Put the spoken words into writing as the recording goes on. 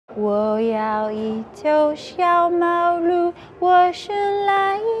我要一头小毛驴，我生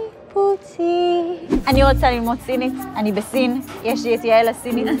来不及. אני רוצה ללמוד סינית, אני בסין, יש לי את יעל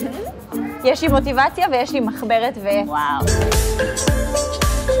הסינית. יש לי מוטיבציה ויש לי מחברת וואו.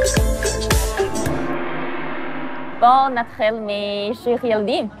 בואו נתחיל משיר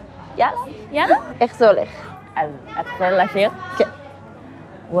ילדים. יאללה. יאללה. איך זה הולך? אז נתחיל לשיר? כן.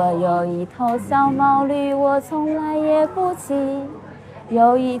 我有一头小毛驴，我从来也不骑。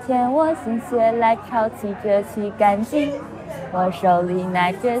有一天，我心血来潮，骑着去赶集。我手里拿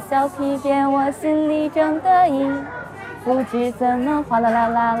着小皮鞭，我心里正得意。不知怎么哗啦啦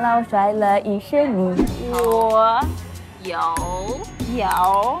啦啦，摔了一身泥。我有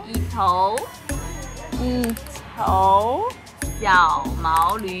一头小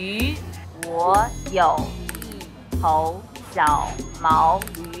毛驴，我有一头小毛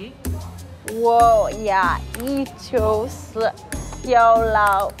驴。我呀一头小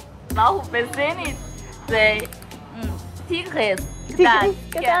老虎 בסינית זה טיגריס טיגריס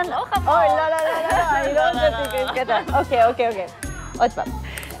קטן? אוי, לא, אני לא רוצה טיגריס קטן. אוקיי. עוד פעם.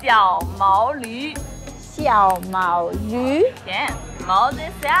 小毛驴. 小毛驴? כן, מעו זה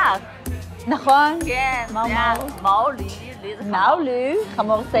שיער. נכון? כן, שיער. 毛驴. מעו驴,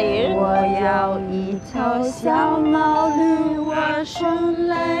 חמור צעיר. 我要一头小毛驴，我生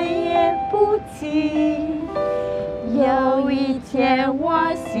来也不急。有一天我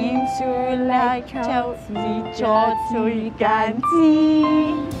心血来潮，骑着去赶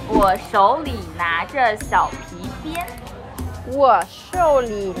集。我手里拿着小皮鞭。我手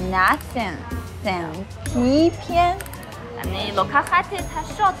里拿着皮鞭. אני לוקחת את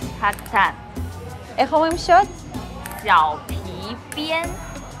השוט הקטן. איך אומרים שוט? 小皮鞭.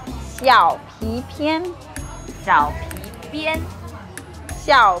 小皮鞭. 小皮鞭.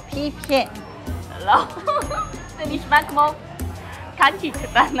 小皮鞭. לא. זה נשמע כמו קקי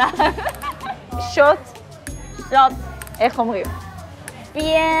קטנה. שוט. איך אומרים?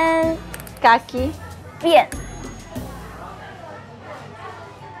 鞭. קקי. 鞭.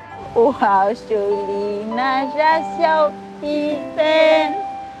 我手里拿着小皮鞭，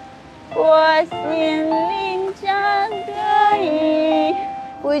我心里正得意。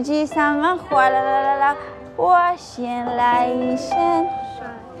不知什么哗啦啦啦啦，我先来一声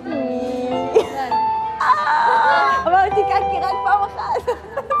咦。אמרתי קקי רק פעם אחת.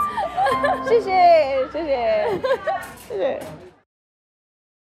 שש.